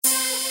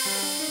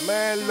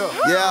Man, look.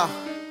 Yeah.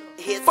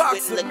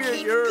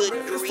 FOXXAMILLIONE,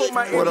 it's for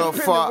my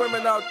independent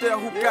women out there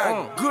who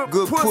got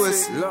good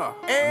pussy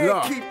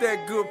and keep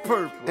that good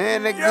purple.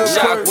 And that good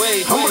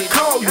Shockwave, I'ma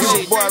call you,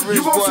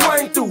 you gon'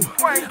 swing through.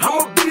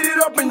 I'ma beat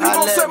it up and you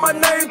gon' say my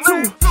name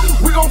too.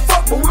 We gon'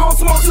 fuck, but we gon'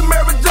 smoke some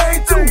Mary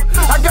Jane too.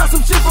 I got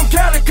some shit from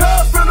Cali,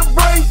 cuz finna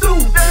bring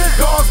through.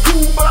 God's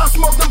cool, but I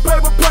smoke them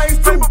paper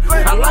planes too.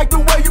 I like the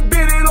way you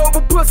bend it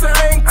over, pussy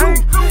ain't cool.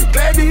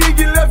 Glad to hear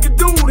you left your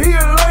dude, he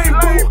a lame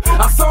boo.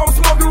 I saw him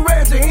smoking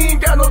ratchet, he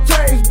ain't got no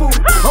change boo.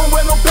 I don't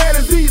wear no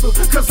panties either,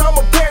 cause I'm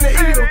a panty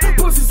eater.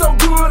 Pussy so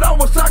good, I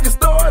wish I could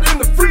store it in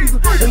the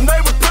freezer. And they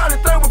was probably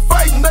they were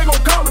fighting, they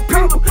gon' call the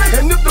people.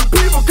 And if the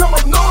people come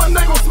up knowing,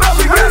 they gon' smell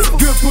the reason.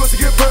 Good pussy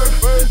get burnt,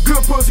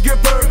 good pussy get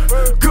burnt,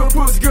 good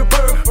pussy get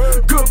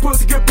burnt, good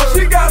pussy get burnt.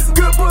 She got some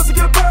good pussy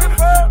get burnt,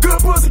 good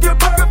pussy get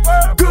burnt,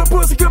 good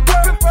pussy get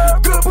burnt,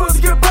 good pussy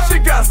get burnt. She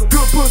got some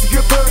good pussy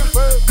get burnt,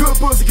 good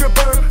pussy get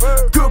burnt,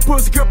 good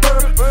pussy get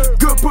burnt,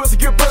 good pussy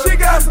get burnt. She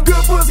got some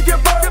good pussy get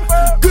burnt,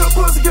 good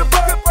pussy get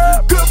burnt,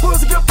 good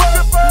pussy get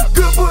burnt,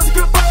 good pussy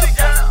get burnt.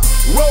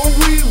 Roll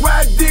weed,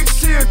 ride dick,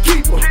 she a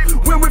keeper.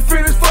 When we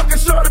finish fucking,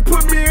 shorty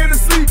put me in a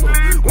sleeper.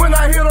 When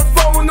I hit her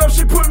phone up,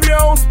 she put me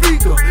on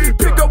speaker.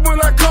 Pick up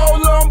when I call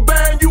her, I'm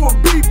bang, you a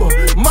beeper.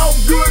 Mouth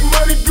good,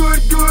 money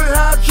good, good,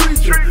 how I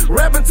treat you.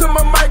 Rapping to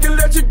my mic and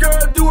let your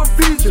girl do a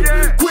feature.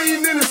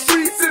 Queen in the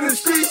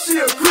streets, she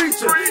a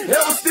creature.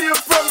 Ever steal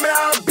from me,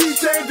 I'll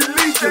beat you and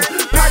delete you.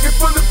 Pocket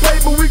full of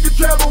paper, we can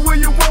travel where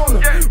you wanna.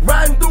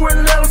 Riding through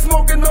Atlanta,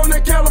 smoking on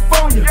that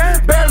California.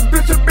 Baddest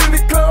bitch up in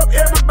the club,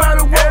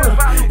 everybody wanna.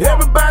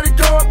 Everybody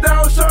calm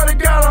down, shorty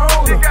got a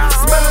owner.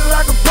 Smelling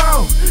like a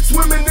pound,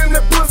 swimming in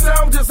that pussy,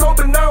 I'm just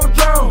hoping I don't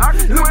drown.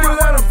 Looking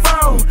like a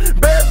found,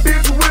 bad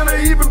bitch with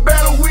an even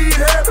better weed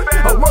habit.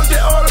 I work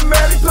that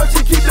automatic, plus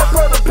she keep that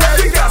brother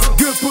patty.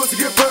 Good pussy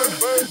get burnt,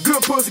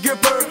 good pussy get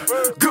burnt,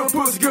 good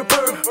pussy get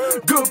burnt,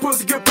 good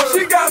pussy get burnt.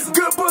 She got some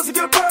good pussy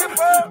get burnt,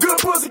 good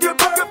pussy get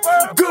burnt,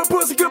 good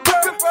pussy get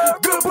burnt,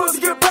 good pussy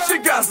get burnt. She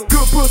got some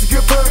good pussy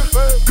get burnt,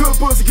 good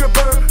pussy get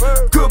burnt,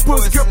 good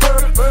pussy get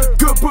burnt,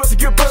 good pussy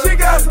get burnt. She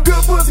got some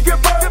good pussy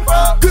get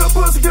burnt, good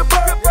pussy get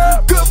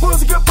burnt, good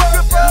pussy get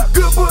burnt,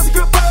 good pussy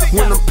get burnt.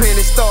 When them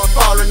pennies start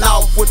falling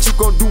off, what you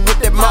gon' do with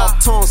that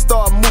mouth? Tongue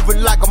start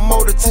moving like a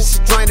motor till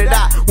she drain it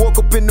out. Woke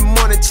up in the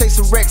morning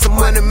chasing racks, a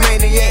money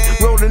maniac.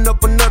 Rolling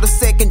up another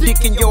second,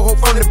 dicking your hoe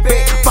from the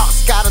back.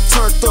 Fox got a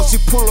turn though, she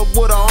pull up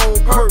with her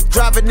own perk.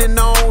 Driving in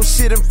her own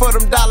shit, and for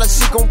them dollars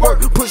she gon'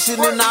 work.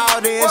 Pushing in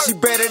all there, and she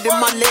better than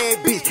my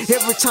leg bitch.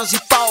 Every time she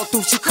fall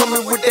through, she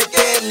coming with that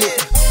bad lip.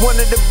 One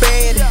of the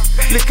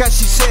baddest, look how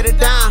she shut it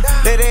down.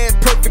 That ass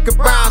perfect and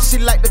brown, she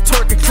like the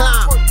twerk and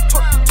clown.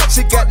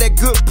 She got that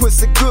good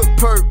pussy, good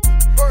perk.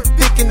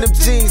 Thick in them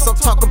jeans, I'm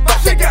talking about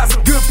that. She got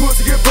some good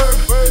pussy get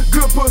burnt,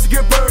 good pussy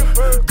get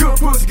burnt, good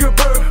pussy get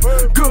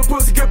burnt, good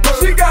pussy get burnt.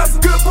 She got some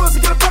good pussy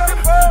get burnt,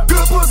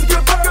 good pussy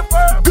get burnt,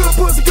 good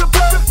pussy get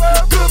burnt,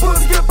 good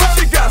pussy get burnt.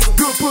 She got some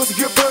good pussy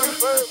get burnt,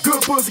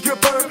 good pussy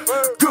get burnt,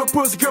 good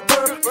pussy get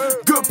burnt,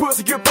 good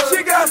pussy get burnt.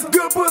 She got some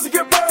good pussy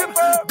get burnt.